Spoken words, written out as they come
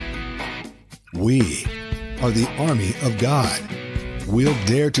We are the army of God. We'll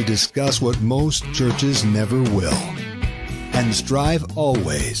dare to discuss what most churches never will, and strive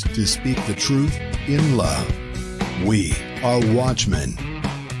always to speak the truth in love. We are watchmen,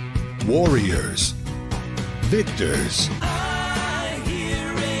 warriors, victors.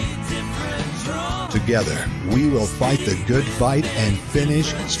 Together, we will fight the good fight and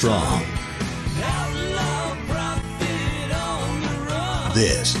finish strong.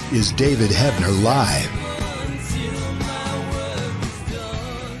 This is David Hebner Live.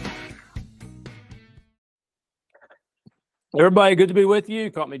 Everybody, good to be with you.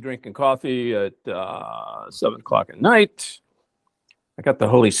 Caught me drinking coffee at 7 o'clock at night. I got the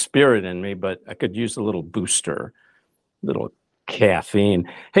Holy Spirit in me, but I could use a little booster, a little caffeine.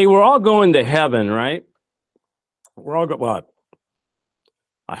 Hey, we're all going to heaven, right? We're all well,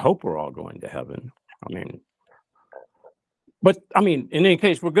 I hope we're all going to heaven. But in any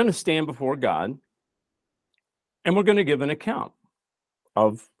case, we're going to stand before God and we're going to give an account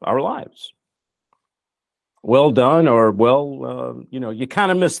of our lives. Well done, or you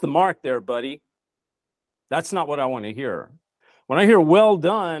kind of missed the mark there, buddy. That's not what I want to hear. When I hear well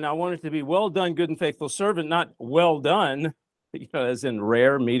done, I want it to be well done, good and faithful servant, not well done, as in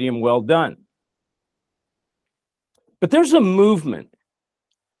rare, medium, well done. But there's a movement,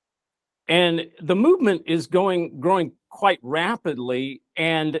 and the movement is growing quite rapidly.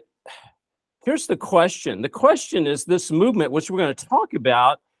 And here's the question. The question is, this movement, which we're going to talk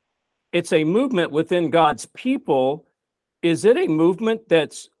about, it's a movement within God's people. Is it a movement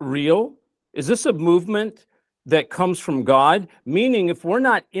that's real? Is this a movement that comes from God? Meaning, if we're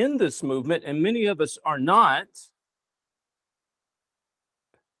not in this movement, and many of us are not,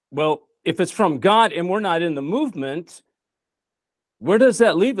 well, if it's from God and we're not in the movement, where does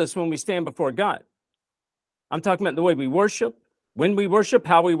that leave us when we stand before God? I'm talking about the way we worship, when we worship,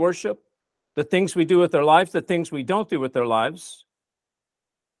 how we worship, the things we do with our lives, the things we don't do with our lives.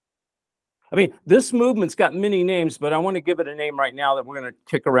 This movement's got many names, but I want to give it a name right now that we're going to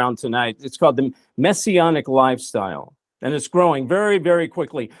kick around tonight. It's called the Messianic lifestyle, and it's growing very, very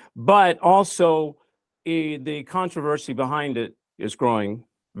quickly. But also, the controversy behind it is growing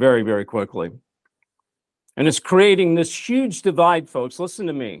very, very quickly. And it's creating this huge divide, folks. Listen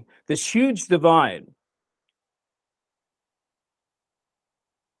to me. This huge divide.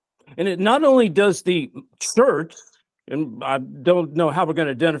 And it not only does the church, and I don't know how we're going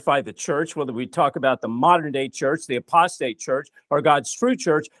to identify the church, whether we talk about the modern day church, the apostate church, or God's true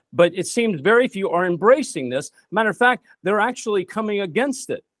church, but it seems very few are embracing this. Matter of fact, they're actually coming against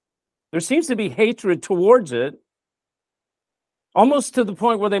it. There seems to be hatred towards it, almost to the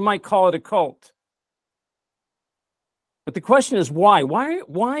point where they might call it a cult. But the question is why?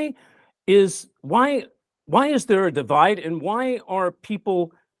 Why is there a divide, and why are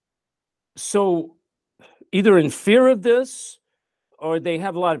people so either in fear of this, or they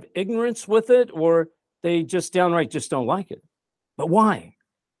have a lot of ignorance with it, or they just downright just don't like it? But why?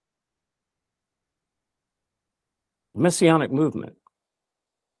 Messianic movement.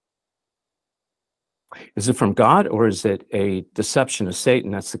 Is it from God, or is it a deception of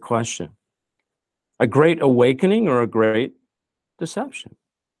Satan? That's the question. A great awakening or a great deception?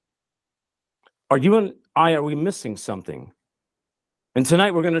 Are you and I, are we missing something? And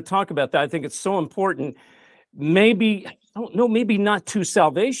tonight we're going to talk about that. I think it's so important. Maybe, I don't know, maybe not to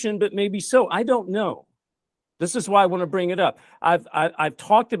salvation, but maybe so. I don't know. This is why I want to bring it up. I've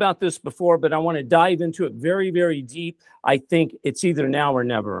talked about this before, but I want to dive into it very, very deep. I think it's either now or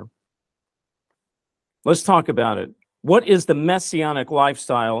never. Let's talk about it. What is the Messianic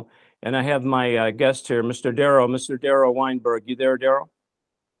lifestyle? And I have my guest here, Mr. Darryl Weinberg. You there, Darryl?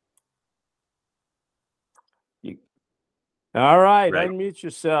 All right, unmute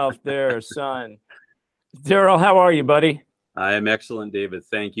yourself there, son. Darryl, how are you, buddy? I am excellent, David.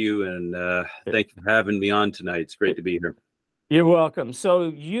 Thank you, and thank you for having me on tonight. It's great to be here. You're welcome. So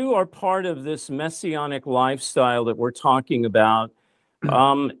you are part of this Messianic lifestyle that we're talking about.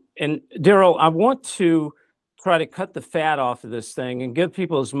 And Darryl, I want to try to cut the fat off of this thing and give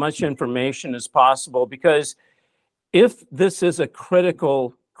people as much information as possible, because if this is a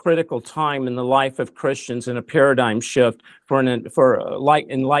critical time in the life of Christians and a paradigm shift for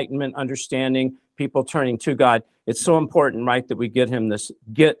enlightenment, understanding, people turning to God, it's so important, right, that we get them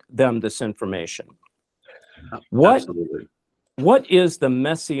this information. Absolutely. What is the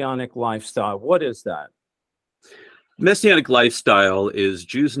Messianic lifestyle? What is that? Messianic lifestyle is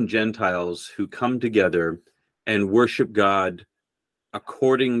Jews and Gentiles who come together and worship God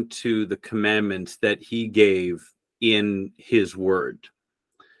according to the commandments that he gave in his word.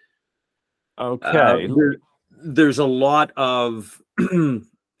 Okay. There's a lot of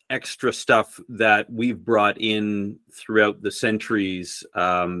extra stuff that we've brought in throughout the centuries,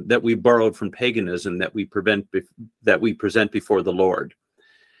 that we borrowed from paganism, that we present before the Lord.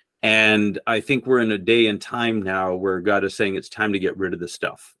 And I think we're in a day and time now where God is saying it's time to get rid of this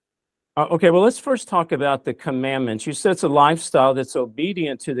stuff. Okay, well, let's first talk about the commandments. You said it's a lifestyle that's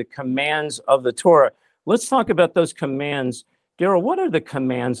obedient to the commands of the Torah. Let's talk about those commands. Darryl, what are the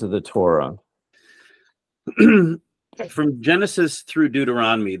commands of the Torah? From Genesis through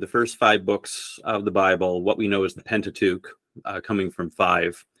Deuteronomy, the first 5 books of the Bible, what we know is the Pentateuch, coming from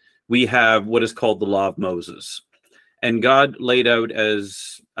 5, we have what is called the Law of Moses. And God laid out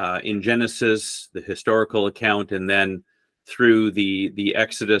as in Genesis, the historical account, and then through the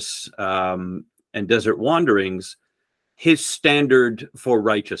Exodus and desert wanderings, his standard for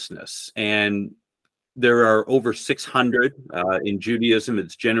righteousness. And there are over 600. In Judaism,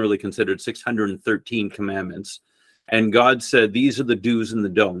 it's generally considered 613 commandments. And God said, these are the do's and the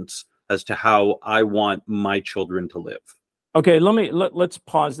don'ts as to how I want my children to live. Okay, let's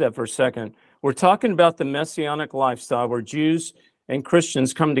pause that for a second. We're talking about the Messianic lifestyle where Jews and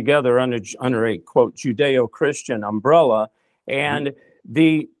Christians come together under a, quote, Judeo-Christian umbrella, and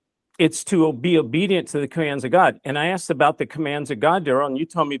it's to be obedient to the commands of God. And I asked about the commands of God, Darryl, and you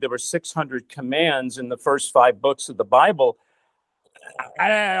told me there were 600 commands in the first 5 books of the Bible.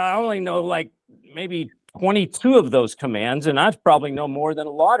 I only know like maybe 22 of those commands, and I probably know more than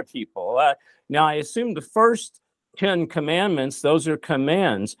a lot of people. Now, I assume the first 10 commandments, those are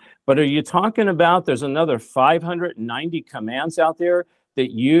commands, but are you talking about there's another 590 commands out there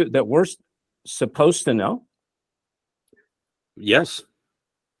that we're supposed to know? Yes.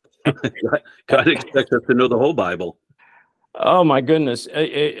 God expects us to know the whole Bible. Oh my goodness.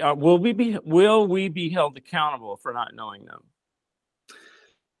 Will we be held accountable for not knowing them?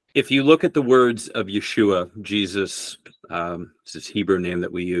 If you look at the words of Yeshua, Jesus, it's his Hebrew name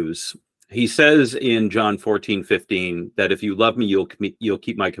that we use, he says in John 14:15 that if you love me, you'll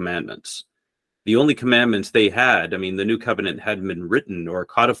keep my commandments. The only commandments they had, I mean, the new covenant hadn't been written or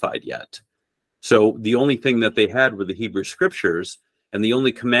codified yet. So the only thing that they had were the Hebrew scriptures, and the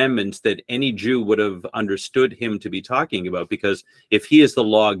only commandments that any Jew would have understood him to be talking about, because if he is the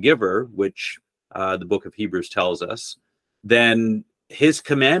lawgiver, which the book of Hebrews tells us, then his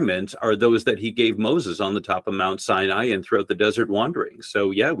commandments are those that he gave Moses on the top of Mount Sinai and throughout the desert wandering.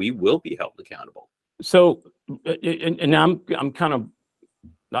 So yeah, we will be held accountable. So, and I'm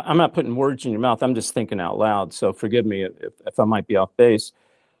not putting words in your mouth. I'm just thinking out loud. So forgive me if I might be off base.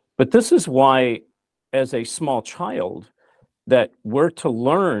 But this is why, as a small child, that we're to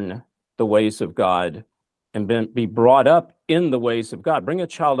learn the ways of God and be brought up in the ways of God. Bring a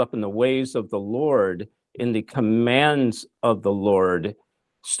child up in the ways of the Lord, in the commands of the Lord,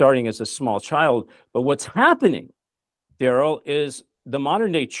 starting as a small child. But what's happening, Darryl, is the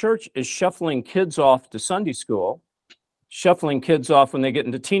modern day church is shuffling kids off to Sunday school, shuffling kids off when they get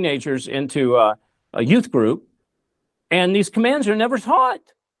into teenagers into a youth group, and these commands are never taught.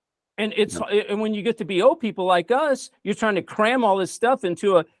 And and when you get to be old people like us, you're trying to cram all this stuff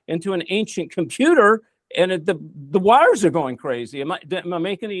into an ancient computer, and the wires are going crazy. Am I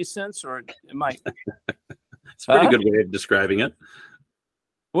making any sense, or am I? It's a pretty good way of describing it.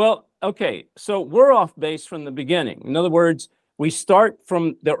 Well, okay, so we're off base from the beginning. In other words, we start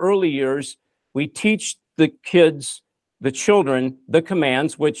from the early years. We teach the kids, the children, the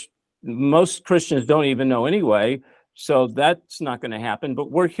commands, which most Christians don't even know anyway. So that's not going to happen. But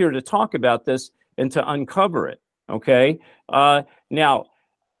we're here to talk about this and to uncover it. Okay. Now,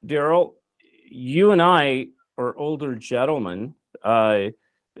 Darryl, you and I are older gentlemen, and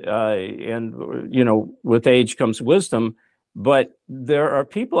with age comes wisdom. But there are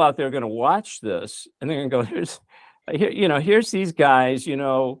people out there going to watch this, and they're going to go, here's these guys. They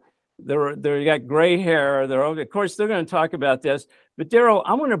got gray hair. Of course, they're going to talk about this. But Darryl,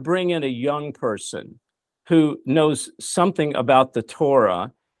 I want to bring in a young person who knows something about the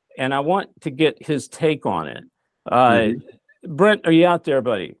Torah, and I want to get his take on it. Brent, are you out there,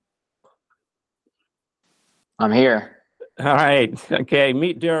 buddy? I'm here. All right. Okay.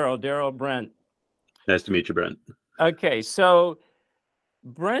 Meet Darryl. Darryl, Brent. Nice to meet you, Brent. Okay. So,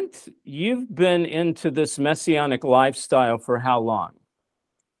 Brent, you've been into this Messianic lifestyle for how long?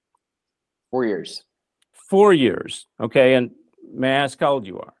 4 years. 4 years. Okay. And may I ask how old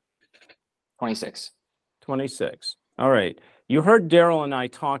you are? 26. 26. All right. You heard Darryl and I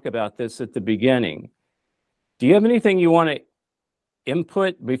talk about this at the beginning. Do you have anything you want to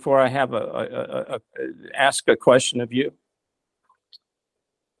input before I have ask a question of you?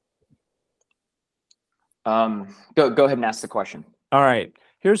 Go ahead and ask the question. All right.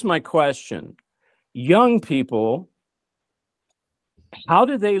 Here's my question. Young people how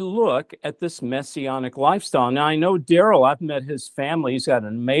do they look at this messianic lifestyle? Now, I know Darryl, I've met his family. He's got an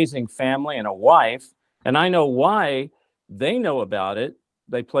amazing family and a wife, and I know why they know about it.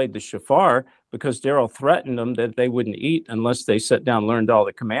 They played the shofar because Darryl threatened them that they wouldn't eat unless they sat down and learned all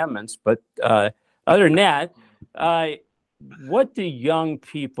the commandments. But other than that, what do young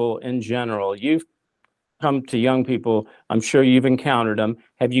people in general, you've come to young people, I'm sure you've encountered them.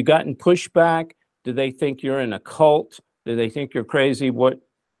 Have you gotten pushback? Do they think you're in a cult? Do they think you're crazy?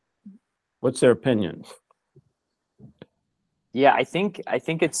 What's their opinion? Yeah, I think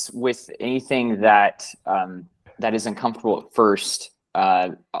it's with anything that that is uncomfortable at first.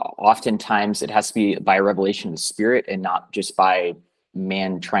 Oftentimes, it has to be by revelation of the Spirit and not just by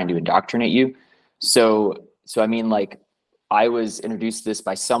man trying to indoctrinate you. So I mean, like, I was introduced to this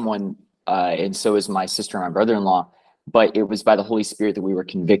by someone, and so is my sister and my brother-in-law. But it was by the Holy Spirit that we were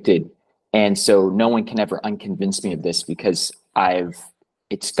convicted, and so no one can ever unconvince me of this because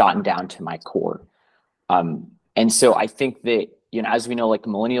it's gotten down to my core. And so I think that, as we know, like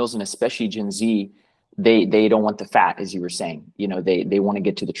millennials and especially Gen Z, they don't want the fat, as you were saying. They want to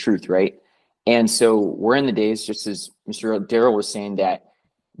get to the truth, right? And so we're in the days, just as Mr. Darryl was saying, that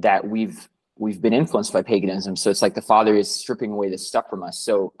we've been influenced by paganism. So it's like the Father is stripping away this stuff from us.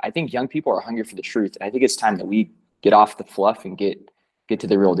 So I think young people are hungry for the truth. And I think it's time that we get off the fluff and get to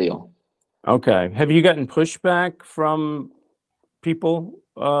the real deal. Okay. Have you gotten pushback from people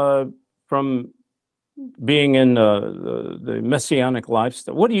from being in the messianic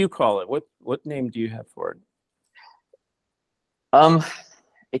lifestyle? What do you call it? What name do you have for it?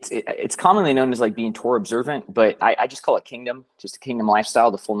 It's commonly known as like being Torah observant, but I just call it kingdom, just a kingdom lifestyle,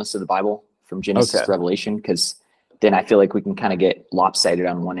 the fullness of the Bible from Genesis to Revelation, because then I feel like we can kind of get lopsided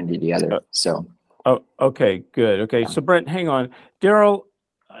on one end or the other. So. Oh, okay, good. Okay, Yeah. so Brent, hang on. Darryl,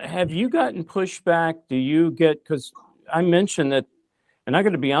 have you gotten pushback? Do you get, because I mentioned that, and I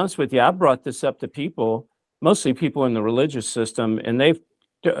got to be honest with you, I brought this up to people, mostly people in the religious system, and they've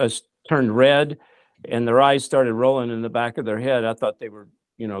turned red and their eyes started rolling in the back of their head. I thought they were,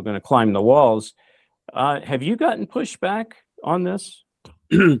 going to climb the walls. Have you gotten pushback on this?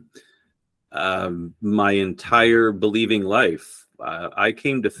 My entire believing life. I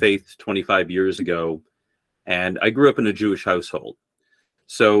came to faith 25 years ago, and I grew up in a Jewish household.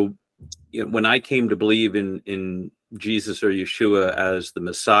 So when I came to believe in Jesus or Yeshua as the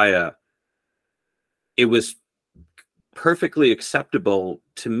Messiah, it was perfectly acceptable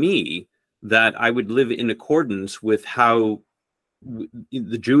to me that I would live in accordance with how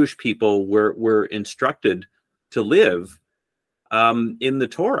the Jewish people were instructed to live in the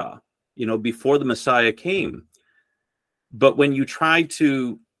Torah, before the Messiah came. But when you try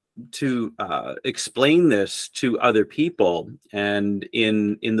to explain this to other people, and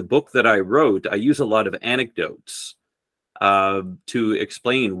in the book that I wrote, I use a lot of anecdotes to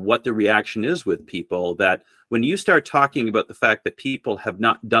explain what the reaction is with people, that when you start talking about the fact that people have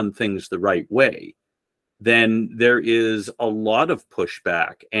not done things the right way, then there is a lot of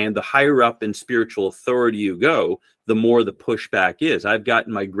pushback. And the higher up in spiritual authority you go, the more the pushback is. I've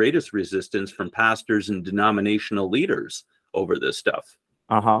gotten my greatest resistance from pastors and denominational leaders over this stuff.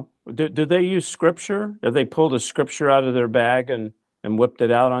 Do they use scripture? Have they pulled a scripture out of their bag and whipped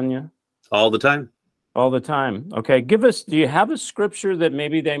it out on you? All the time. All the time. Okay. Do you have a scripture that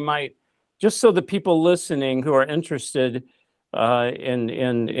maybe they might, just so the people listening who are interested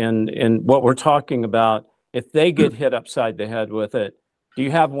in what we're talking about, if they get hit upside the head with it, do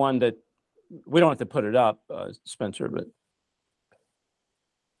you have one that, we don't have to put it up, Spencer, but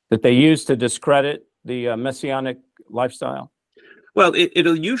that they use to discredit the messianic lifestyle? Well,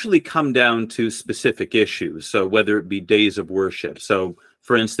 it'll usually come down to specific issues. So whether it be days of worship. So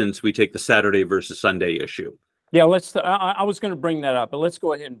for instance, we take the Saturday versus Sunday issue. Yeah, I was going to bring that up, but let's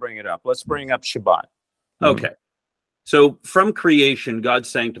go ahead and bring it up. Let's bring up Shabbat. Okay. So from creation, God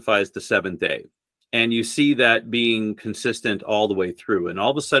sanctifies the seventh day. And you see that being consistent all the way through. And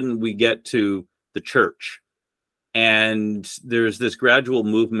all of a sudden we get to the church, and there's this gradual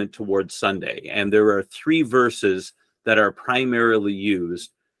movement towards Sunday. And there are 3 verses that are primarily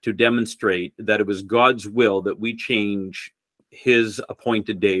used to demonstrate that it was God's will that we change his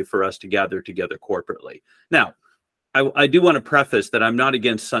appointed day for us to gather together corporately. Now, I do want to preface that I'm not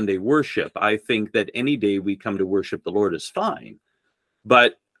against Sunday worship. I think that any day we come to worship the Lord is fine.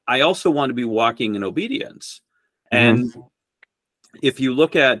 But I also want to be walking in obedience. And if you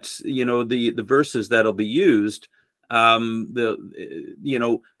look at, the verses that'll be used, Revelation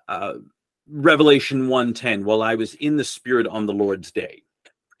 1:10, well, I was in the Spirit on the Lord's day.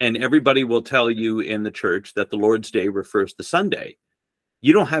 And everybody will tell you in the church that the Lord's day refers to Sunday.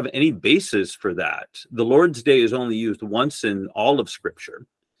 you don't have any basis for that. The Lord's Day is only used once in all of Scripture.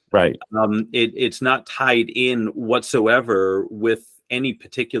 Right. It's not tied in whatsoever with any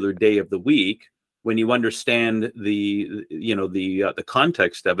particular day of the week. When you understand the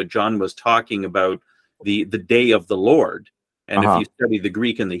context of it, John was talking about the day of the Lord. And if you study the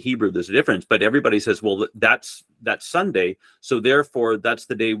Greek and the Hebrew, there's a difference. But everybody says, well, that's Sunday. So therefore, that's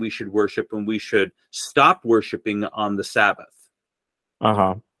the day we should worship, and we should stop worshiping on the Sabbath.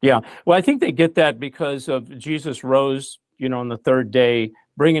 Yeah. Well, I think they get that because of Jesus rose, on the third day,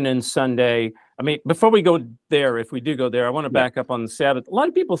 bringing in Sunday. I mean, before we go there, if we do go there, I want to back up on the Sabbath. A lot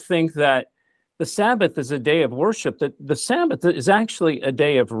of people think that the Sabbath is a day of worship, that the Sabbath is actually a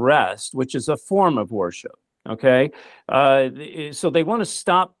day of rest, which is a form of worship. Okay. So they want to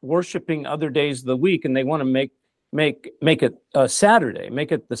stop worshiping other days of the week, and they want to make it Saturday,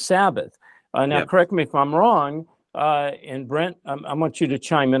 make it the Sabbath. Now, correct me if I'm wrong. And Brent, I want you to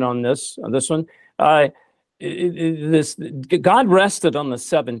chime in on this one. God rested on the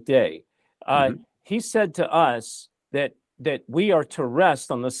seventh day. He said to us that we are to rest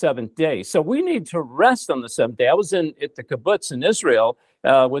on the seventh day. So we need to rest on the seventh day. I was at the kibbutz in Israel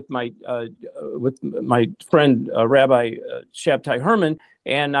with my friend Rabbi Shabtai Herman,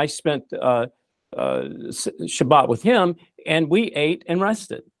 and I spent Shabbat with him, and we ate and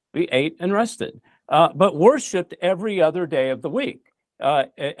rested. But worshipped every other day of the week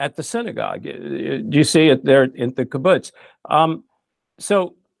at the synagogue. You see it there in the kibbutz.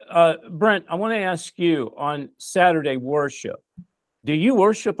 So, Brent, I want to ask you on Saturday worship. Do you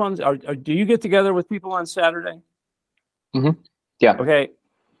worship or do you get together with people on Saturday? Yeah. Okay.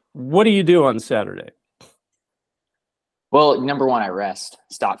 What do you do on Saturday? Well, number one, I rest,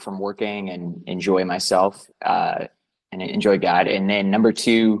 stop from working and enjoy myself and enjoy God. And then number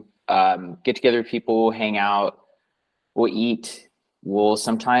two, get together with people, hang out, we'll eat, we'll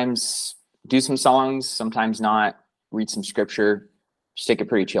sometimes do some songs, sometimes not, read some scripture, just take it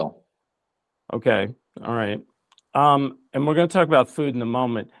pretty chill. Okay. All right. And we're going to talk about food in a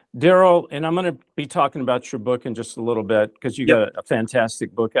moment. Darryl, and I'm going to be talking about your book in just a little bit because you got a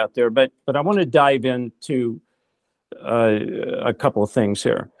fantastic book out there, but I want to dive into a couple of things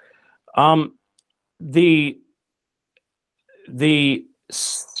here. The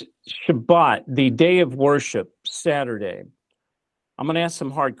Shabbat, the day of worship, Saturday. I'm going to ask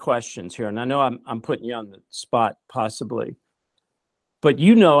some hard questions here, and I know I'm putting you on the spot possibly. But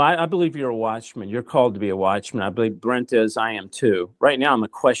I believe you're a watchman. You're called to be a watchman. I believe Brent is. I am too. Right now, I'm a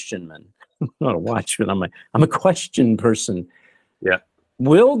questionman. I'm not a watchman. I'm a question person. Yeah.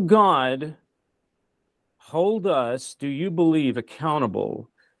 Will God hold us, do you believe, accountable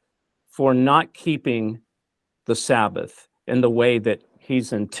for not keeping the Sabbath in the way that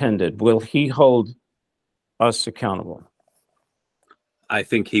He's intended? Will He hold us accountable? I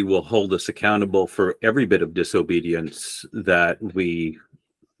think He will hold us accountable for every bit of disobedience that we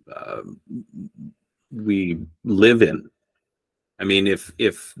live in. I mean, if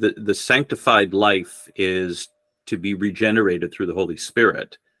the sanctified life is to be regenerated through the Holy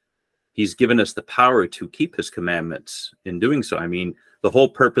Spirit, He's given us the power to keep His commandments in doing so. I mean, the whole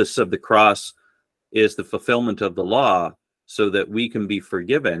purpose of the cross is the fulfillment of the law so that we can be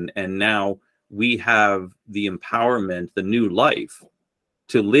forgiven. And now we have the empowerment, the new life,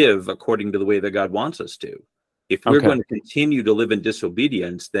 to live according to the way that God wants us to. If we're going to continue to live in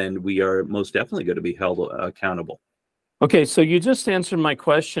disobedience, then we are most definitely going to be held accountable. Okay, so you just answered my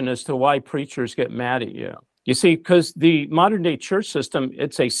question as to why preachers get mad at you. You see, because the modern day church system,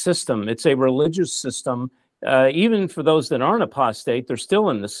 it's a religious system. Even for those that aren't apostate, they're still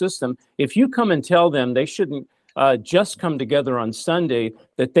in the system. If you come and tell them they shouldn't just come together on Sunday,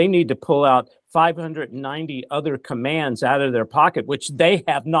 that they need to pull out 590 other commands out of their pocket, which they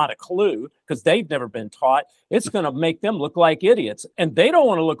have not a clue because they've never been taught, it's going to make them look like idiots. And they don't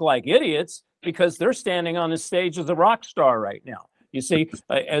want to look like idiots because they're standing on the stage as a rock star right now. You see,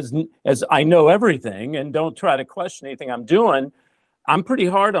 as I know everything and don't try to question anything I'm doing, I'm pretty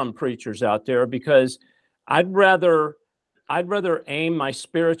hard on preachers out there because I'd rather aim my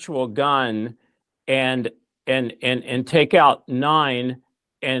spiritual gun and take out 9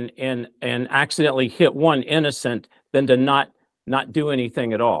 and accidentally hit one innocent than to not do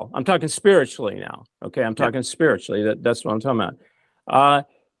anything at all. I'm talking spiritually now. Okay, I'm talking spiritually. That's what I'm talking about.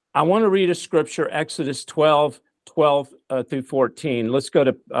 I want to read a scripture, Exodus 12 through 14. Let's go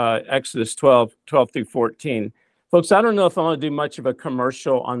to Exodus 12 through 14. Folks, I don't know if I'm going to do much of a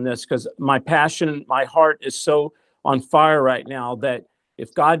commercial on this because my passion, my heart is so on fire right now that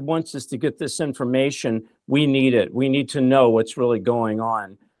if God wants us to get this information, we need it. We need to know what's really going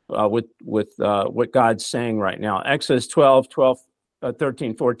on with what God's saying right now. Exodus 12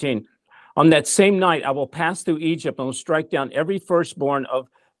 13, 14. On that same night, I will pass through Egypt and will strike down every firstborn of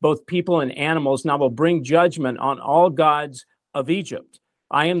both people and animals, and I will bring judgment on all gods of Egypt.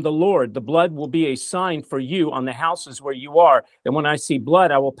 I am the Lord. The blood will be a sign for you on the houses where you are. And when I see blood,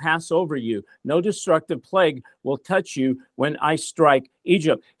 I will pass over you. No destructive plague will touch you when I strike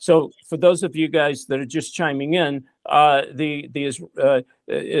Egypt. So for those of you guys that are just chiming in,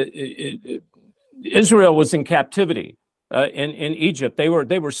 Israel was in captivity. In Egypt, they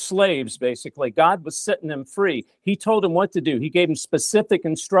were slaves, basically. God was setting them free. He told them what to do. He gave them specific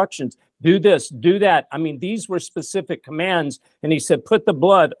instructions. Do this, do that. I mean, these were specific commands. And he said, put the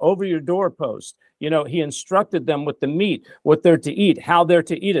blood over your doorpost. You know, he instructed them with the meat, what they're to eat, how they're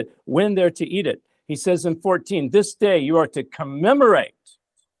to eat it, when they're to eat it. He says in 14, this day you are to commemorate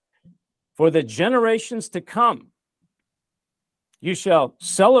for the generations to come. You shall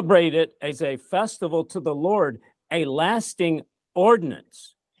celebrate it as a festival to the Lord, a lasting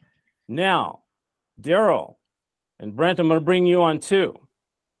ordinance. Now, Darryl and Brent, I'm going to bring you on too.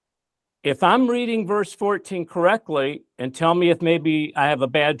 If I'm reading verse 14 correctly, and tell me if maybe I have a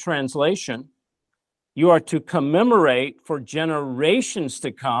bad translation, you are to commemorate for generations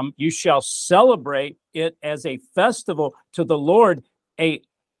to come. You shall celebrate it as a festival to the Lord.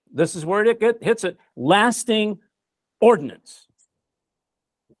 This is where it hits it, lasting ordinance.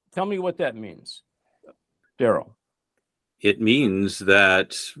 Tell me what that means, Darryl. It means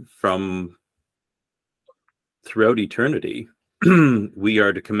that from throughout eternity, we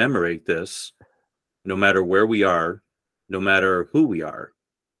are to commemorate this, no matter where we are, no matter who we are.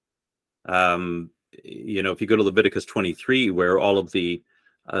 You know, if you go to Leviticus 23, where all of the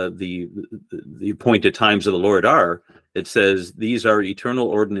appointed times of the Lord are, it says these are eternal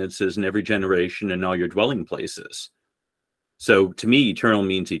ordinances in every generation and all your dwelling places. So to me, eternal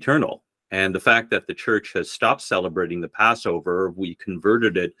means eternal. And the fact that the church has stopped celebrating the Passover, we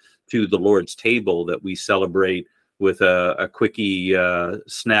converted it to the Lord's table that we celebrate with a quickie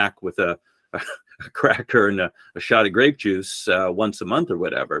snack with a cracker and a shot of grape juice once a month or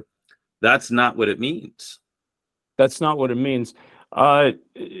whatever. That's not what it means. That's not what it means.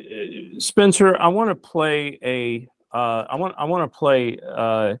 Spencer, I want to play a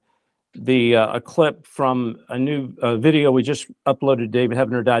clip from a new video we just uploaded to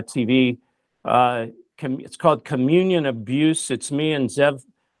davidhevner.tv. It's called Communion Abuse. It's me and Zev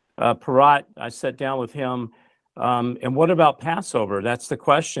Parat. I sat down with him. And what about Passover? That's the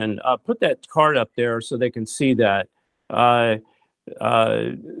question. Put that card up there so they can see that.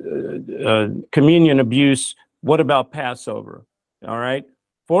 Communion abuse. What about Passover? All right.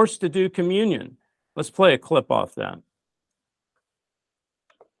 Forced to do communion. Let's play a clip off that.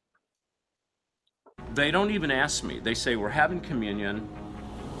 They don't even ask me. They say, we're having communion,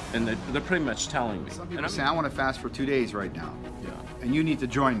 and they're pretty much telling me. Some people say, I want to fast for 2 days right now. Yeah. And you need to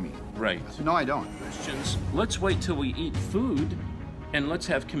join me. Right. No, I don't. Christians, let's wait till we eat food, and let's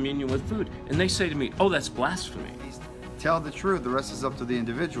have communion with food. And they say to me, oh, that's blasphemy. Tell the truth. The rest is up to the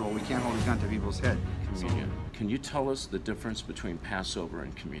individual. We can't hold a gun to people's head. Communion. Can you tell us the difference between Passover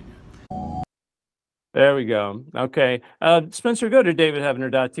and communion? There we go. Okay. Spencer, go to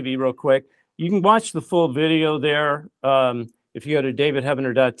davidhevner.tv real quick. You can watch the full video there if you go to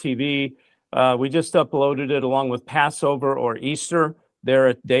davidhevner.tv. We just uploaded it along with Passover or Easter.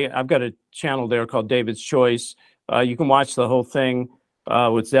 I've got a channel there called David's Choice. You can watch the whole thing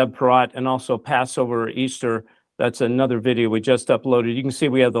with Zeb Parat, and also Passover or Easter. That's another video we just uploaded. You can see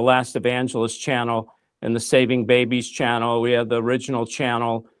we have the Last Evangelist channel and the Saving Babies channel. We have the original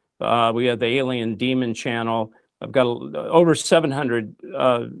channel. We have the Alien Demon channel. I've got over 700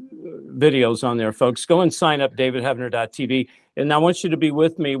 videos on there, folks. Go and sign up, davidhevner.tv. And I want you to be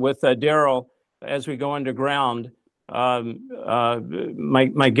with me with Darryl as we go underground. My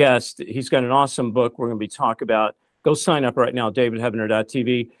guest, he's got an awesome book we're going to be talking about. Go sign up right now,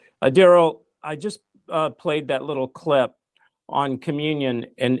 davidhevner.tv. Darryl, I just played that little clip on communion,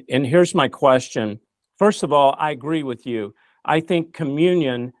 and here's my question. First of all, I agree with you. I think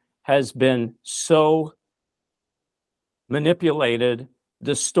communion has been so manipulated,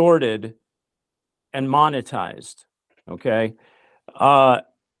 distorted, and monetized. Okay. I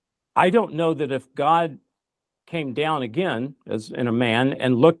don't know that if God came down again as in a man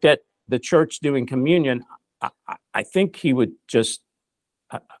and looked at the church doing communion, I think he would just,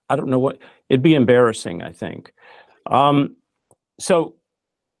 I don't know what, it'd be embarrassing, I think. So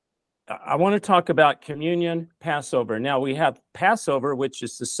I want to talk about communion, Passover. Now we have Passover, which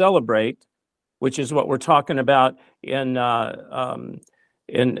is to celebrate, which is what we're talking about in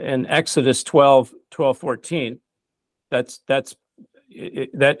Exodus 12:14.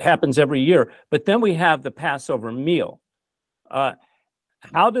 That happens every year. But then we have the Passover meal.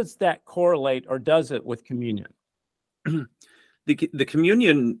 how does that correlate, or does it, with communion? The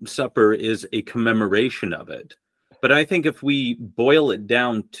communion supper is a commemoration of it. But I think if we boil it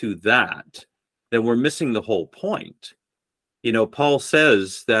down to that, then we're missing the whole point. You know, Paul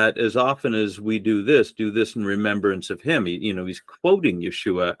says that as often as we do this in remembrance of him. He's quoting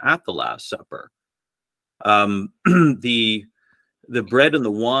Yeshua at the Last Supper. The bread and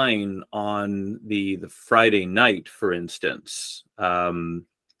the wine on the Friday night, for instance,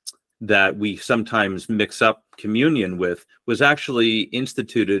 that we sometimes mix up communion with, was actually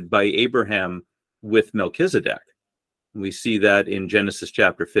instituted by Abraham with Melchizedek. We see that in Genesis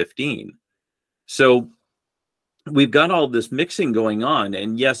chapter 15. So we've got all this mixing going on.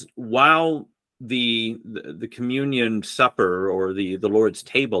 And yes, while the communion supper, or the Lord's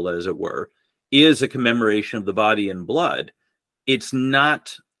table, as it were, is a commemoration of the body and blood, it's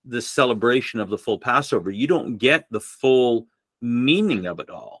not the celebration of the full Passover. You don't get the full meaning of it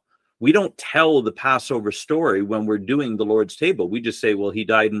all. We don't tell the Passover story when we're doing the Lord's table. We just say, well, he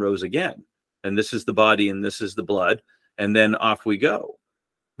died and rose again, and this is the body and this is the blood, and then off we go.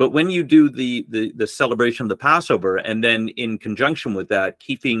 But when you do the celebration of the Passover, and then in conjunction with that,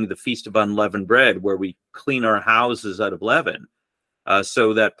 keeping the Feast of Unleavened Bread, where we clean our houses out of leaven,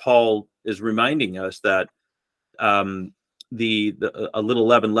 so that Paul is reminding us that a little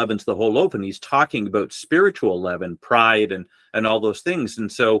leaven leavens the whole loaf, and he's talking about spiritual leaven, pride, and all those things.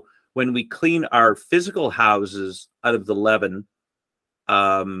 And so when we clean our physical houses out of the leaven,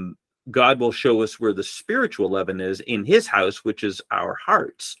 God will show us where the spiritual leaven is in his house, which is our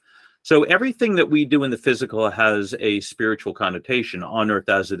hearts. So everything that we do in the physical has a spiritual connotation on earth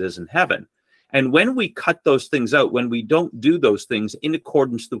as it is in heaven. And when we cut those things out, when we don't do those things in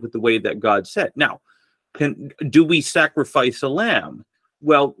accordance with the way that God said, now, do we sacrifice a lamb?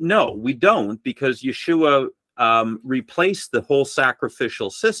 Well, no, we don't, because Yeshua replaced the whole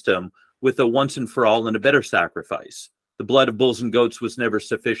sacrificial system with a once and for all and a better sacrifice. The blood of bulls and goats was never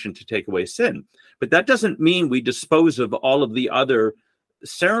sufficient to take away sin. But that doesn't mean we dispose of all of the other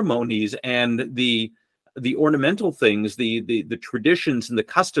ceremonies and the ornamental things, the traditions and the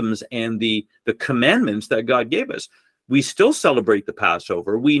customs and the commandments that God gave us. We still celebrate the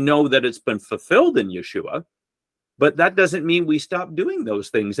Passover. We know that it's been fulfilled in Yeshua, but that doesn't mean we stop doing those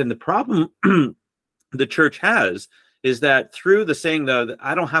things. And the problem the church has is that through the saying that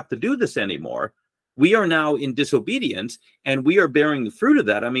I don't have to do this anymore, we are now in disobedience, and we are bearing the fruit of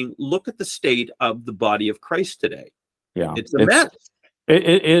that. I mean, look at the state of the body of Christ today. Yeah, it's a mess.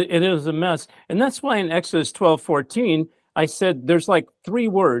 It is a mess. And that's why in Exodus 12:14, I said there's like 3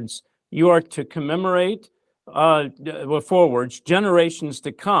 words. You are to commemorate, with 4 words, generations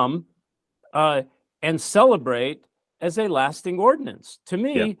to come, and celebrate as a lasting ordinance. To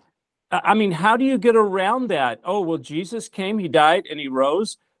me, I mean, how do you get around that? Oh, well, Jesus came, he died, and he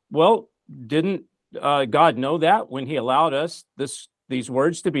rose. Well, didn't God know that when he allowed us these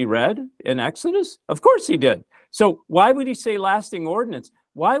words to be read in Exodus? Of course he did. So why would he say lasting ordinance?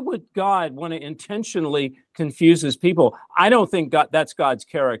 Why would God want to intentionally confuse his people? I don't think that's God's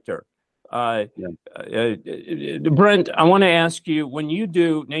character. Brent, I want to ask you, when you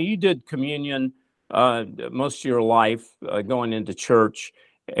did communion most of your life, going into church,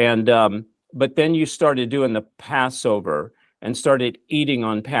 and but then you started doing the Passover and started eating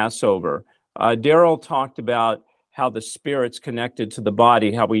on Passover. Darryl talked about how the Spirit's connected to the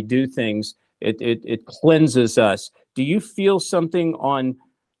body, how we do things. It cleanses us. Do you feel something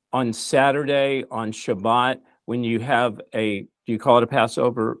on Saturday, on Shabbat, when you have do you call it a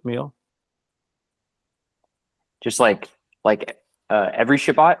Passover meal? Just like every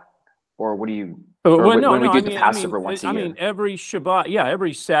Shabbat, or what do you? When we do the Passover once a year. I mean, every Shabbat,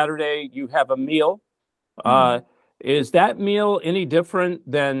 every Saturday you have a meal. Is that meal any different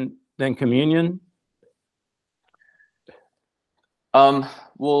than communion?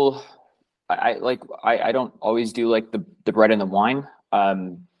 Well, I don't always do like the bread and the wine,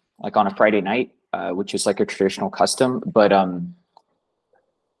 like on a Friday night, which is like a traditional custom. But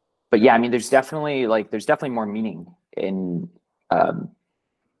yeah, I mean, there's definitely more meaning in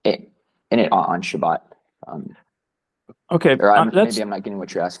it on Shabbat. Okay, maybe I'm not getting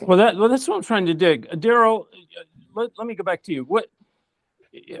what you're asking. Well, that's what I'm trying to dig. Darryl, let me go back to you. What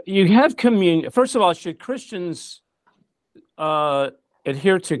you have communion? First of all, should Christians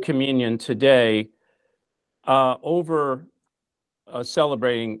adhere to communion today over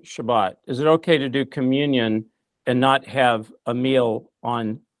celebrating Shabbat? Is it okay to do communion and not have a meal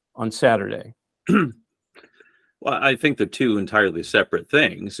on Saturday? Well, I think they're 2 entirely separate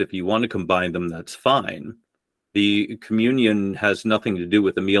things. If you want to combine them, that's fine. The communion has nothing to do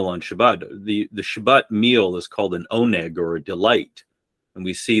with the meal on Shabbat. The Shabbat meal is called an oneg, or a delight. And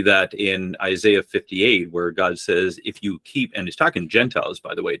we see that in Isaiah 58, where God says, if you keep, and he's talking Gentiles,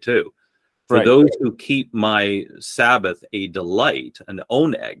 by the way, too, for Right. those who keep my Sabbath a delight, an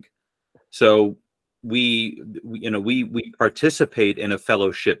oneg. So we participate in a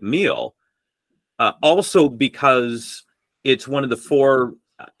fellowship meal, also because it's one of the four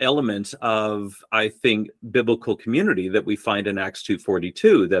elements of, I think, biblical community that we find in Acts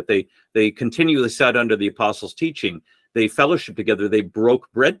 2:42, that they continually sat under the apostles' teaching, they fellowshiped together, they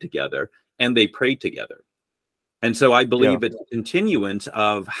broke bread together, and they prayed together. And so I believe it's a continuance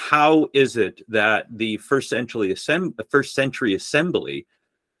of how is it that the first century assembly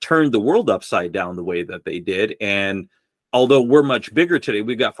turned the world upside down the way that they did. And although we're much bigger today,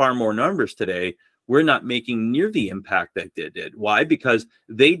 we've got far more numbers today, we're not making near the impact that they did. Why? Because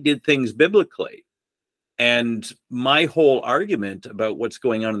they did things biblically. And my whole argument about what's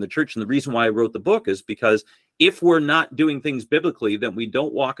going on in the church, and the reason why I wrote the book, is because if we're not doing things biblically, then we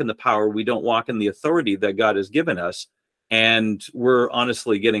don't walk in the power, we don't walk in the authority that God has given us, and we're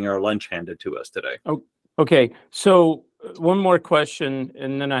honestly getting our lunch handed to us today. Oh, okay, so one more question,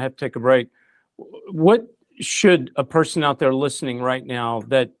 and then I have to take a break. What should a person out there listening right now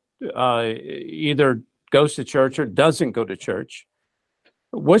that either goes to church or doesn't go to church,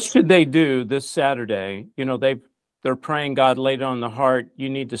 what should they do this Saturday? You know, they're praying, God laid it on the heart, you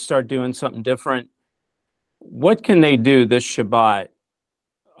need to start doing something different. What can they do this Shabbat?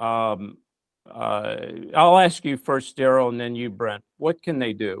 I'll ask you first, Darryl, and then you, Brent. What can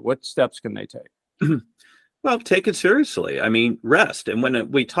they do? What steps can they take? Well, take it seriously. I mean, rest. And when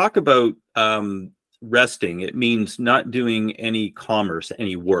we talk about resting, it means not doing any commerce,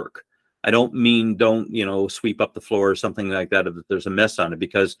 any work. I don't mean don't sweep up the floor or something like that if there's a mess on it,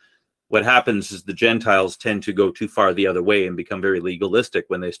 because what happens is the Gentiles tend to go too far the other way and become very legalistic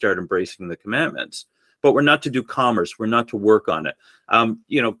when they start embracing the commandments. But we're not to do commerce. We're not to work on it.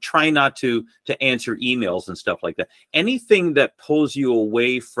 Try not to answer emails and stuff like that. Anything that pulls you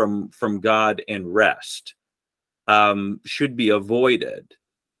away from God and rest should be avoided.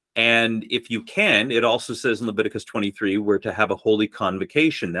 And if you can, it also says in Leviticus 23, we're to have a holy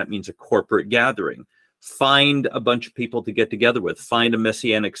convocation. That means a corporate gathering. Find a bunch of people to get together with. Find a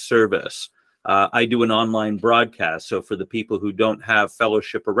messianic service. I do an online broadcast. So for the people who don't have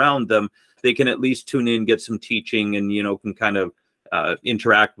fellowship around them, they can at least tune in, get some teaching, and, can kind of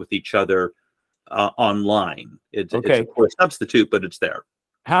interact with each other online. It's of course a substitute, but it's there.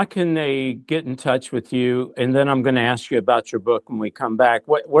 How can they get in touch with you? And then I'm going to ask you about your book when we come back.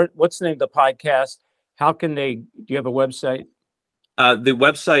 What's the name of the podcast? How can they, do you have a website? The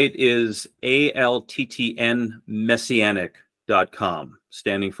website is alttnmessianic.com,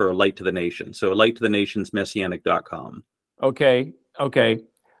 standing for A Light to the Nation. So A Light to the Nations Messianic.com. Okay.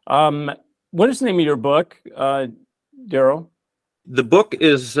 What is the name of your book, Darryl? The book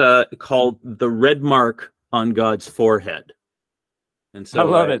is called The Red Mark on God's Forehead. And so I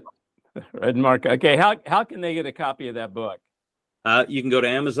love it. Red Mark. Okay. How can they get a copy of that book? You can go to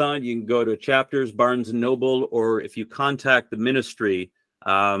Amazon, you can go to Chapters, Barnes and Noble, or if you contact the ministry,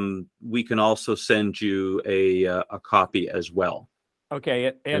 we can also send you a copy as well.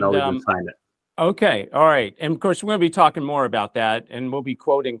 Okay. And I'll even sign it. Okay. All right. And of course, we're going to be talking more about that, and we'll be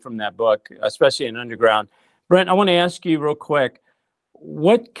quoting from that book, especially in Underground. Brent, I want to ask you real quick,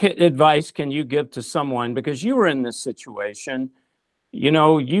 what advice can you give to someone, because you were in this situation?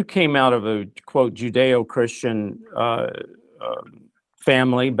 You came out of a, quote, Judeo-Christian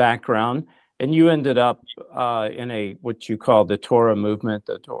family background, and you ended up in what you call the Torah movement,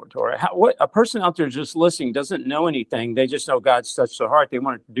 the Torah. What a person out there just listening doesn't know anything. They just know God's touched their heart. They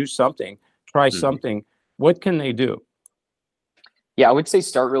want to do something, try something. What can they do? Yeah, I would say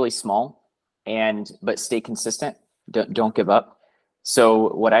start really small, but stay consistent. Don't give up.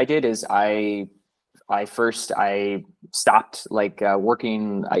 So what I did is I stopped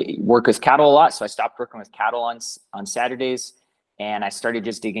working. I work with cattle a lot, so I stopped working with cattle on Saturdays, and I started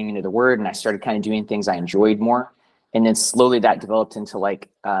just digging into the Word, and I started kind of doing things I enjoyed more. And then slowly that developed into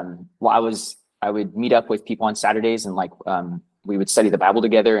I would meet up with people on Saturdays, and we would study the Bible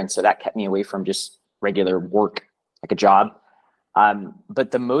together, and so that kept me away from just regular work, like a job.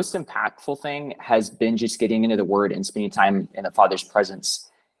 But the most impactful thing has been just getting into the Word and spending time in the Father's presence.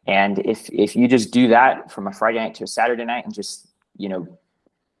 And if you just do that from a Friday night to a Saturday night, and just,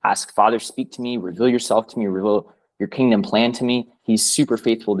 ask Father, speak to me, reveal yourself to me, reveal your kingdom plan to me, he's super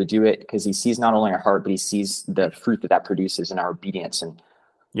faithful to do it, because he sees not only our heart, but he sees the fruit that produces in our obedience and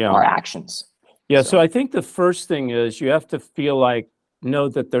our actions. Yeah. So I think the first thing is you have to know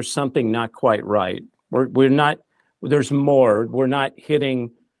that there's something not quite right. There's more. We're not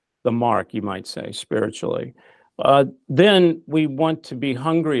hitting the mark, you might say, spiritually. Then we want to be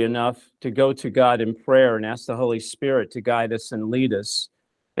hungry enough to go to God in prayer and ask the Holy Spirit to guide us and lead us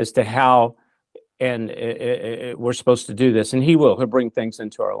as to how and we're supposed to do this. And he will. He'll bring things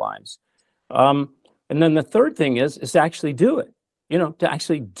into our lives. And then the third thing is to actually do it, to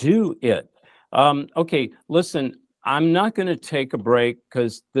actually do it. Okay, listen, I'm not going to take a break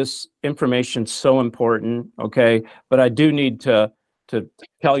because this information's so important, okay? But I do need to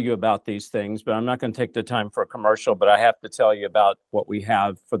tell you about these things, but I'm not going to take the time for a commercial, but I have to tell you about what we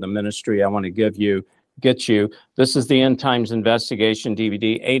have for the ministry I want to get you. This is the End Times Investigation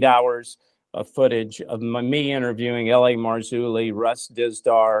DVD, 8 hours of footage of me interviewing L.A. Marzulli, Russ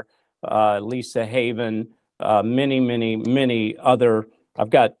Dizdar, Lisa Haven, many other. I've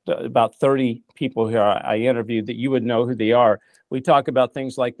got about 30 people here I interviewed that you would know who they are. We talk about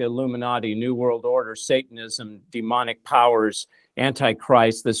things like the Illuminati, New World Order, Satanism, demonic powers,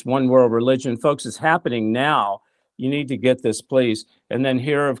 Antichrist, this one world religion. Folks, it's happening now. You need to get this, please. And then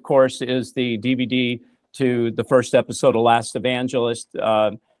here, of course, is the DVD to the first episode of Last Evangelist.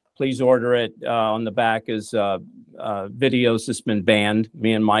 Please order it. On the back is videos that's been banned,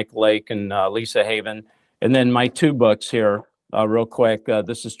 me and Mike Lake and Lisa Haven. And then my 2 books here, real quick.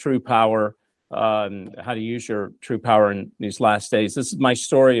 This is True Power, how to use your true power in these last days. This is my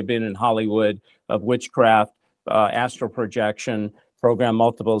story of being in Hollywood, of witchcraft, astral projection, program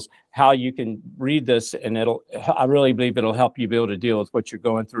multiples, how you can read this, and I really believe it'll help you be able to deal with what you're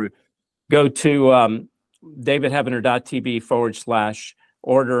going through. Go to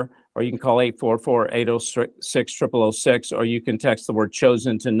davidheavener.tv/order, or you can call 844-806-0006, or you can text the word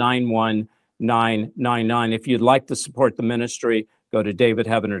chosen to 91999. If you'd like to support the ministry, go to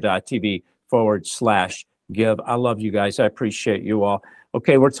davidheavener.tv/give. I love you guys. I appreciate you all.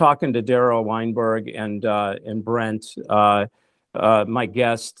 Okay, we're talking to Darryl, Weinberg, and Brent, my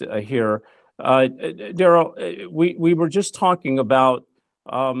guest here. Darryl, we were just talking about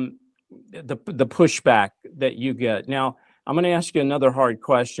the pushback that you get. Now, I'm going to ask you another hard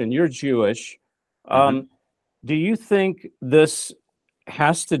question. You're Jewish. Do you think this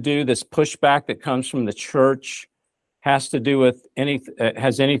pushback that comes from the church has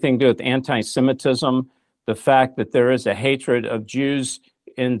anything to do with anti-Semitism? The fact that there is a hatred of Jews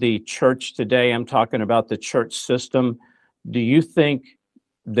in the church today, I'm talking about the church system. Do you think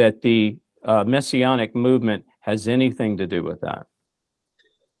that the Messianic movement has anything to do with that?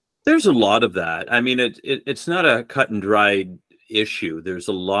 There's a lot of that. I mean, it's not a cut and dried issue. There's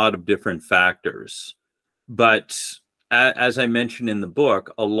a lot of different factors. But as I mentioned in the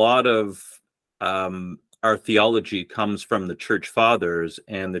book, a lot of our theology comes from the church fathers,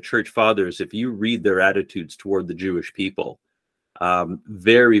 and the church fathers, if you read their attitudes toward the Jewish people,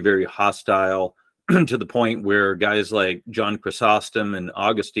 very, very hostile to the point where guys like John Chrysostom and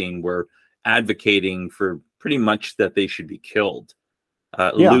Augustine were advocating for pretty much that they should be killed.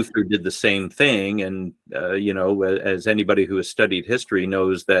 Luther did the same thing. And, as anybody who has studied history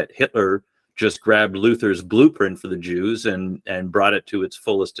knows, that Hitler just grabbed Luther's blueprint for the Jews and brought it to its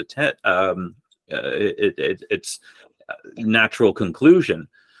fullest its natural conclusion.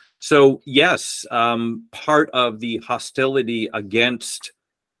 So yes, part of the hostility against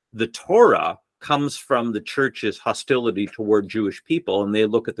the Torah comes from the church's hostility toward Jewish people, and they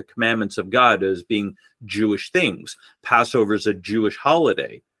look at the commandments of God as being Jewish things. Passover is a Jewish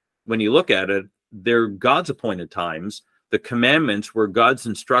holiday. When you look at it, they're God's appointed times. The commandments were God's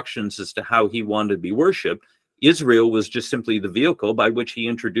instructions as to how he wanted to be worshipped. Israel was just simply the vehicle by which he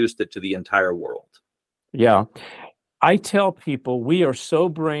introduced it to the entire world. Yeah. I tell people we are so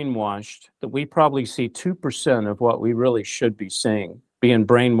brainwashed that we probably see 2% of what we really should be seeing, being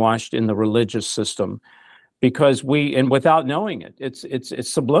brainwashed in the religious system, because without knowing it,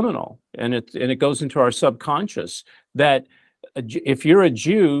 it's subliminal, and it goes into our subconscious that if you're a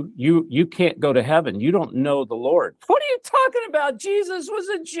Jew, you can't go to heaven. You don't know the Lord. What are you talking about? Jesus was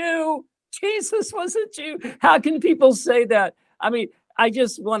a Jew. Jesus was a Jew. How can people say that? I mean,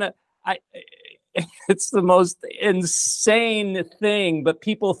 it's the most insane thing, but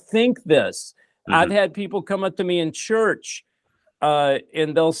people think this. I've had people come up to me in church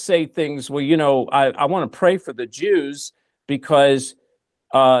and they'll say things, well, I want to pray for the Jews because,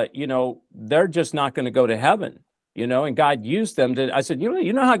 they're just not going to go to heaven, and God used them to. I said,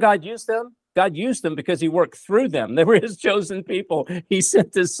 you know how God used them? God used them because he worked through them. They were his chosen people. He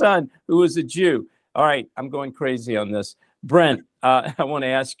sent his son, who was a Jew. All right, I'm going crazy on this. Brent, I want to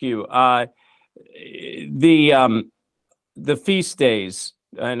ask you, the feast days,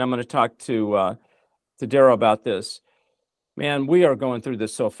 and I'm going to talk to Darryl about this. Man, we are going through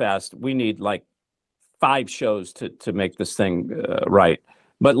this so fast. We need like 5 shows to make this thing right.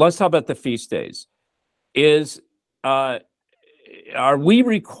 But let's talk about the feast days. is, are we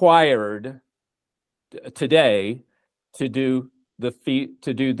required today to do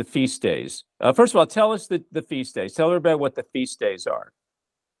the feast days? First of all, tell us the feast days. Tell everybody what the feast days are.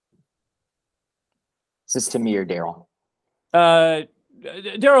 Is this to me or Darryl?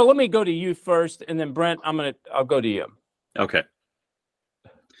 Darryl, let me go to you first, and then Brent, I'll go to you. Okay.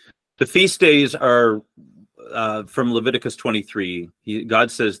 The feast days are from Leviticus 23.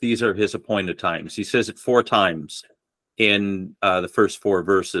 God says these are his appointed times. He says it 4 times in the first 4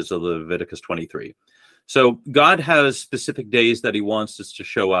 verses of Leviticus 23. So God has specific days that he wants us to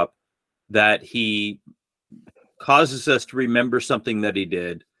show up, that he causes us to remember something that he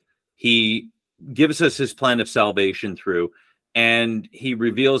did. He gives us his plan of salvation through, and he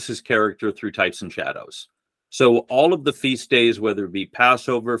reveals his character through types and shadows. So all of the feast days, whether it be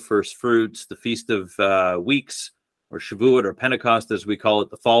Passover, first fruits, the Feast of Weeks, or Shavuot, or Pentecost, as we call it,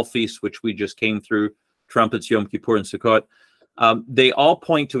 the fall feast, which we just came through, trumpets, Yom Kippur, and Sukkot, they all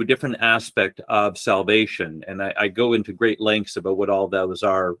point to a different aspect of salvation. And I go into great lengths about what all those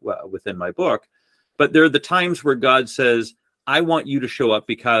are within my book. But there are the times where God says, I want you to show up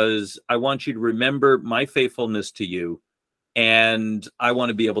because I want you to remember my faithfulness to you, and I want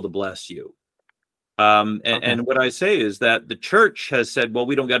to be able to bless you. And what I say is that the church has said, well,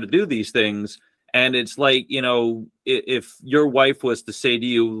 we don't got to do these things. And it's like, you know, if your wife was to say to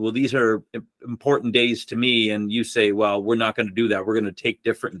you, well, these are important days to me, and you say, well, we're not going to do that, we're going to take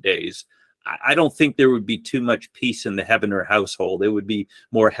different days, I don't think there would be too much peace in the heaven or household. It would be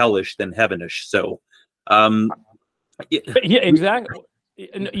more hellish than heavenish. So, yeah, exactly.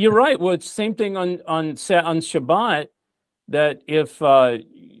 You're right. Well, it's the same thing on Shabbat, that if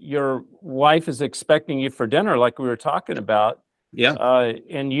your wife is expecting you for dinner, like we were talking about,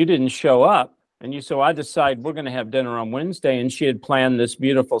 and you didn't show up, and you, so I decide we're going to have dinner on Wednesday, and she had planned this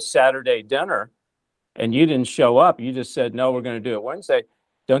beautiful Saturday dinner, and you didn't show up. You just said, no, we're going to do it Wednesday.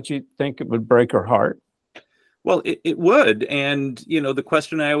 Don't you think it would break her heart? Well, it would. And, you know, the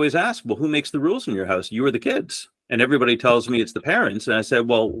question I always ask, well, who makes the rules in your house? You or the kids? And everybody tells me it's the parents. And I said,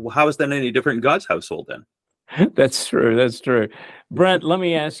 well, how is that any different in God's household then? That's true. That's true. Brent, let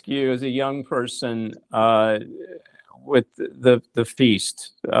me ask you, as a young person, with the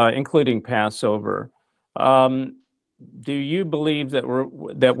feast, including Passover, do you believe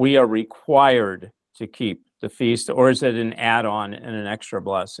that we are required to keep the feast, or is it an add-on and an extra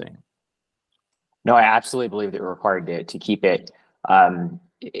blessing? No, I absolutely believe that we're required to keep it.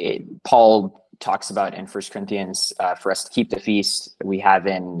 Paul talks about in 1 Corinthians for us to keep the feast. We have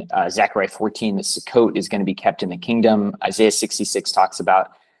in Zechariah 14 that Sukkot is going to be kept in the kingdom. Isaiah 66 talks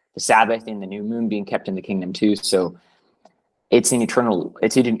about the Sabbath and the new moon being kept in the kingdom too. So it's an eternal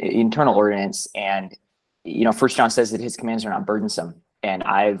ordinance. And, you know, 1 John says that his commands are not burdensome. And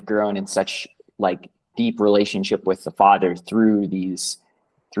I've grown in such deep relationship with the Father through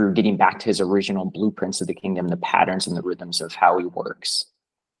getting back to his original blueprints of the kingdom, the patterns and the rhythms of how he works.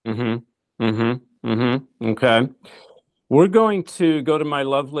 Okay. We're going to go to my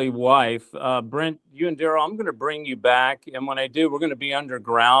lovely wife. Brent, you and Darryl, I'm going to bring you back. And when I do, we're going to be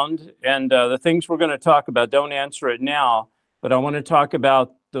underground. And the things we're going to talk about, don't answer it now, but I want to talk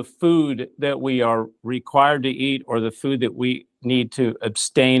about the food that we are required to eat, or the food that we need to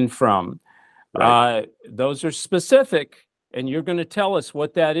abstain from. Right. Those are specific, and you're going to tell us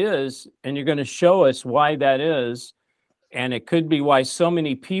what that is, and you're going to show us why that is. And it could be why so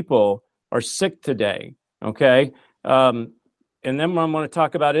many people are sick today, okay? And then I'm going to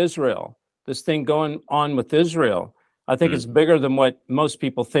talk about Israel, this thing going on with Israel. I think it's bigger than what most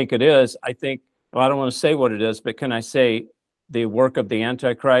people think it is. I think, well, I don't want to say what it is, but can I say the work of the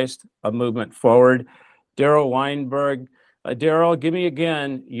Antichrist, a movement forward? Darryl Weinberg. Darryl, give me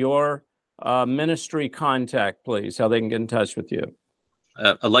again your ministry contact, please, how they can get in touch with you.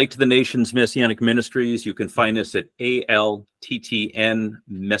 A Light to the Nations Messianic Ministries. You can find us at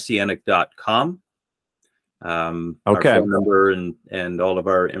alttnmessianic.com. Our phone number and all of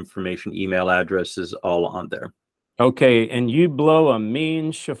our information, email address is all on there. Okay, and you blow a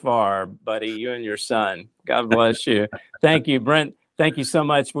mean shofar, buddy, you and your son. God bless you. Thank you, Brent. Thank you so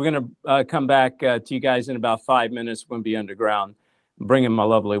much. We're going to come back to you guys in about 5 minutes. We're going to be underground. Bring in my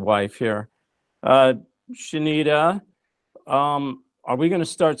lovely wife here. Shanita, are we going to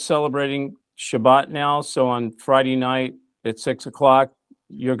start celebrating Shabbat now? So on Friday night at 6 o'clock,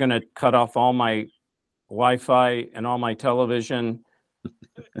 you're going to cut off all my Wi-Fi and all my television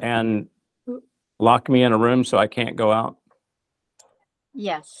and lock me in a room so I can't go out?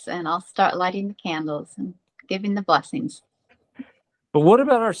 Yes, and I'll start lighting the candles and giving the blessings. But what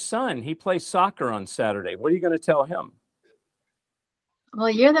about our son? He plays soccer on Saturday. What are you going to tell him? Well,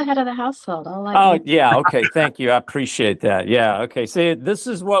 you're the head of the household. I'll let Oh, you. yeah. Okay. Thank you. I appreciate that. Yeah. Okay. See, this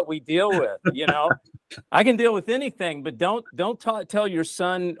is what we deal with, you know. I can deal with anything, but don't tell your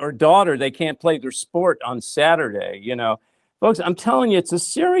son or daughter they can't play their sport on Saturday, you know. Folks, I'm telling you, it's a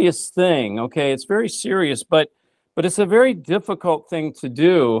serious thing, okay? It's very serious, but it's a very difficult thing to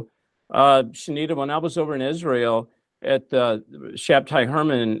do. Shanita, when I was over in Israel at the Shabtai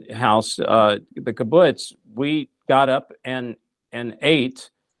Herman house, the kibbutz, we got up and ate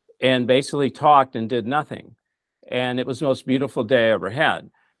and basically talked and did nothing. And it was the most beautiful day I ever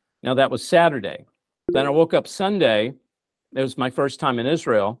had. Now, that was Saturday. Then I woke up Sunday. It was my first time in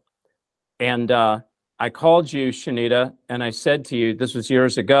Israel. And I called you, Shanita, and I said to you, this was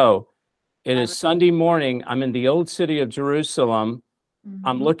years ago, it is Sunday morning. I'm in the old city of Jerusalem.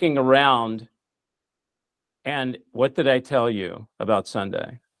 I'm looking around. And what did I tell you about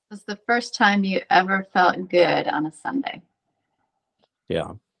Sunday? It was the first time you ever felt good on a Sunday.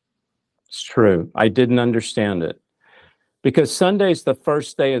 Yeah, it's true. I didn't understand it. Because Sunday's the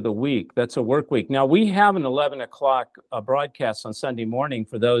first day of the week. That's a work week. Now, we have an 11 o'clock broadcast on Sunday morning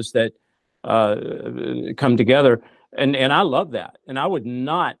for those that come together. And I love that. And I would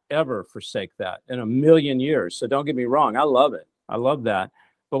not ever forsake that in a million years. So don't get me wrong. I love it. I love that.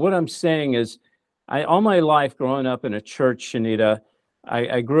 But what I'm saying is, all my life growing up in a church, Shanita,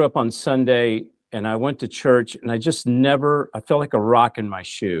 I grew up on Sunday and I went to church and I just never, I felt like a rock in my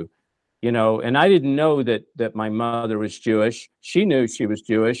shoe. You know, and I didn't know that my mother was Jewish. She knew she was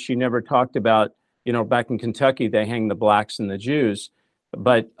Jewish. She never talked about, you know, back in Kentucky, they hang the blacks and the Jews.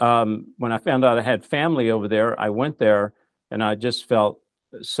 But when I found out I had family over there, I went there and I just felt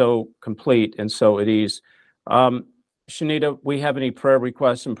so complete and so at ease. Shanita, we have any prayer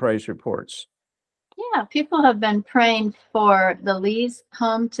requests and praise reports? Yeah, people have been praying for the Lee's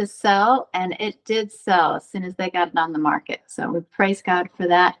home to sell, and it did sell as soon as they got it on the market. So we praise God for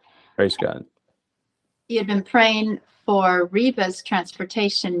that. Praise God. You had been praying for Reba's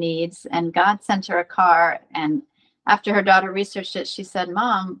transportation needs, and God sent her a car. And after her daughter researched it, she said,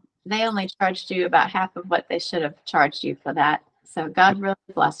 Mom, they only charged you about half of what they should have charged you for that. So God really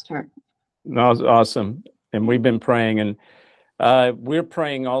blessed her. That was awesome. And we've been praying, and we're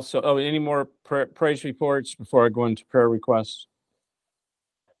praying also. Oh, any more praise reports before I go into prayer requests?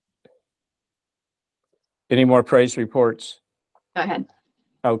 Any more praise reports? Go ahead.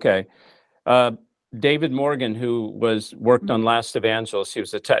 Okay. David Morgan, who worked on Last Evangelist, he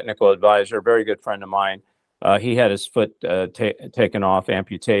was a technical advisor, a very good friend of mine. He had his foot taken off,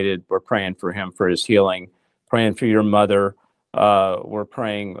 amputated. We're praying for him for his healing, praying for your mother. We're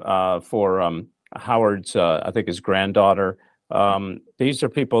praying for Howard's, I think his granddaughter. These are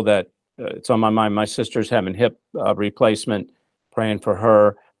people that it's on my mind. My sister's having hip replacement, praying for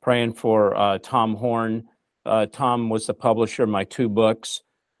her, praying for Tom Horn. Tom was the publisher of my 2 books.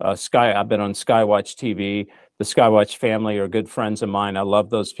 I've been on Skywatch TV. The Skywatch family are good friends of mine. I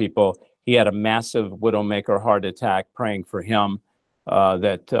love those people. He had a massive widowmaker heart attack. Praying for him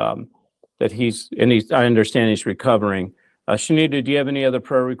that I understand he's recovering. Shanita, do you have any other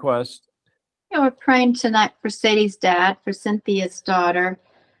prayer requests? Yeah, we're praying tonight for Sadie's dad, for Cynthia's daughter,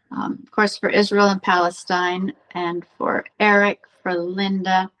 of course, for Israel and Palestine, and for Eric, for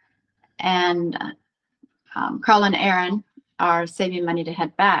Linda, and Carl and Aaron are saving money to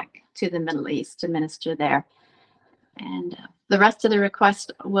head back to the Middle East to minister there. And the rest of the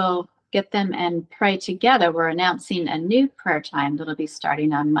request will get them and pray together. We're announcing a new prayer time that'll be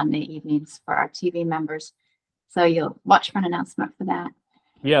starting on Monday evenings for our TV members. So you'll watch for an announcement for that.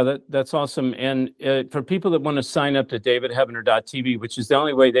 Yeah, that's awesome. And for people that want to sign up to davidheavener.tv, which is the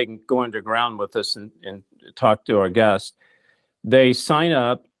only way they can go underground with us and talk to our guests, they sign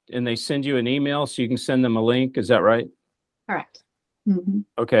up and they send you an email so you can send them a link. Is that right? Correct. Mm-hmm.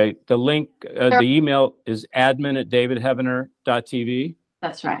 Okay. The link, the email is admin@davidheavener.tv.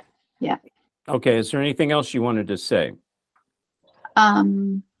 That's right. Yeah. Okay. Is there anything else you wanted to say?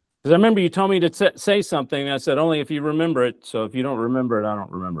 Because I remember you told me to say something. And I said, only if you remember it. So if you don't remember it, I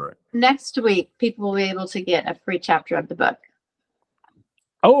don't remember it. Next week, people will be able to get a free chapter of the book.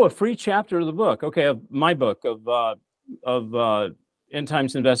 Oh, a free chapter of the book. Okay. Of my book of End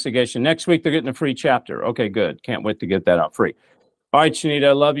Times Investigation. Next week, they're getting a free chapter. Okay, good. Can't wait to get that out free. All right, Shanita,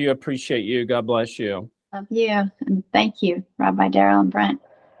 I love you. Appreciate you. God bless you. Love you. And thank you, Rabbi Darryl and Brent.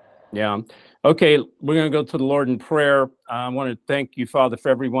 Yeah. Okay, we're going to go to the Lord in prayer. I want to thank you, Father, for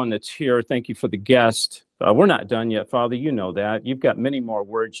everyone that's here. Thank you for the guest. We're not done yet, Father. You know that. You've got many more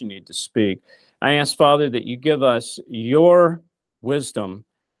words you need to speak. I ask, Father, that you give us your wisdom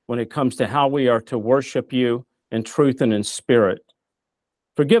when it comes to how we are to worship you in truth and in spirit.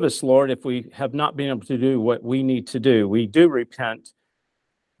 Forgive us, Lord, if we have not been able to do what we need to do. We do repent.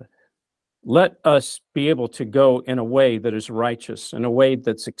 Let us be able to go in a way that is righteous, in a way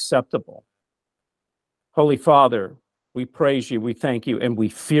that's acceptable. Holy Father, we praise you, we thank you, and we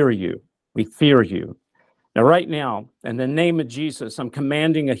fear you. We fear you. Now, right now, in the name of Jesus, I'm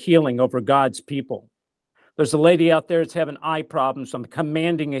commanding a healing over God's people. There's a lady out there that's having eye problems. I'm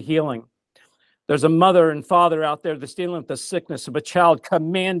commanding a healing. There's a mother and father out there that's dealing with the sickness of a child,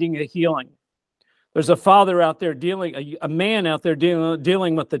 commanding a healing. There's a father out there a man out there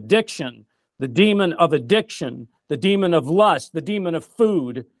dealing with addiction, the demon of addiction, the demon of lust, the demon of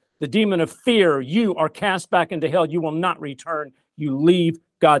food, the demon of fear. You are cast back into hell. You will not return. You leave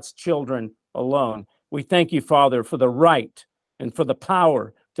God's children alone. We thank you, Father, for the right and for the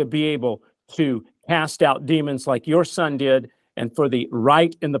power to be able to cast out demons like your son did, and for the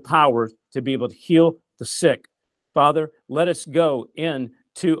right and the power to be able to heal the sick. Father, let us go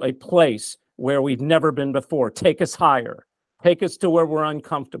into a place where we've never been before. Take us higher. Take us to where we're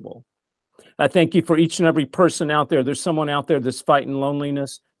uncomfortable. I thank you for each and every person out there. There's someone out there that's fighting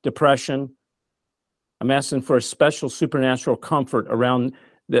loneliness, depression. I'm asking for a special supernatural comfort around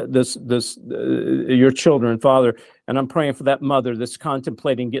your children, Father. And I'm praying for that mother that's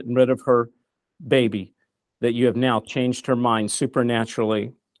contemplating getting rid of her baby, that you have now changed her mind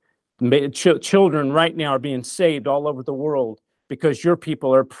supernaturally. Children right now are being saved all over the world because your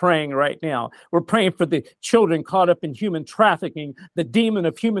people are praying right now. We're praying for the children caught up in human trafficking, the demon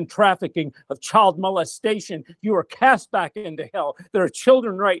of human trafficking, of child molestation. You are cast back into hell. There are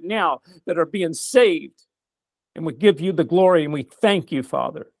children right now that are being saved. And we give you the glory, and we thank you,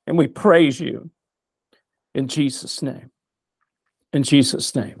 Father, and we praise you in Jesus' name. In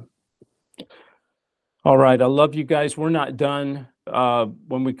Jesus' name. All right, I love you guys. We're not done.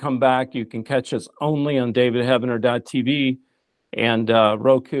 When we come back, you can catch us only on davidheavener.tv and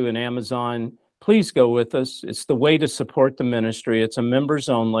Roku and Amazon. Please go with us. It's the way to support the ministry. It's a members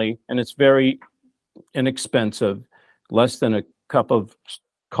only, and it's very inexpensive, less than a cup of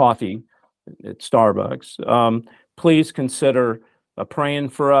coffee at Starbucks. Please consider praying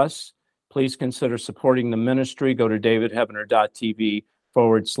for us. Please consider supporting the ministry. Go to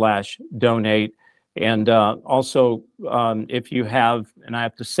davidheavener.tv/donate. And also, if you have, and I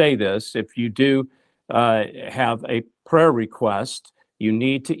have to say this, if you do have a prayer request, you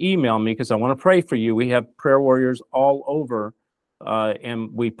need to email me because I want to pray for you. We have prayer warriors all over,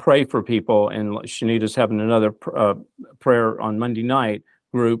 and we pray for people. And Shanita's having another prayer on Monday night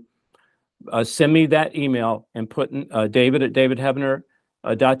group. Send me that email and put in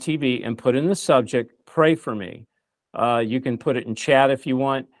david@davidheavener.tv and put in the subject, pray for me. You can put it in chat if you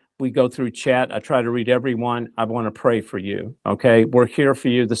want. We go through chat. I try to read every one. I want to pray for you. Okay. We're here for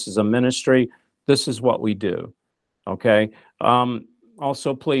you. This is a ministry. This is what we do. Okay.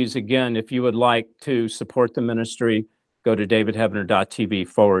 Also, please, again, if you would like to support the ministry, go to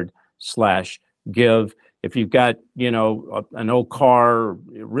davidheavener.tv/give. If you've got, an old car,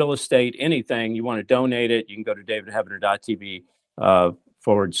 real estate, anything, you want to donate it, you can go to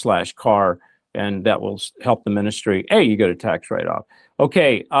davidheavener.tv/car, and that will help the ministry. Hey, you get a tax write-off.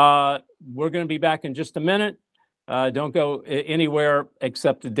 Okay, we're going to be back in just a minute. Don't go anywhere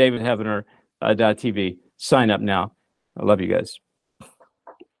except to davidheavener.tv. Sign up now. I love you guys.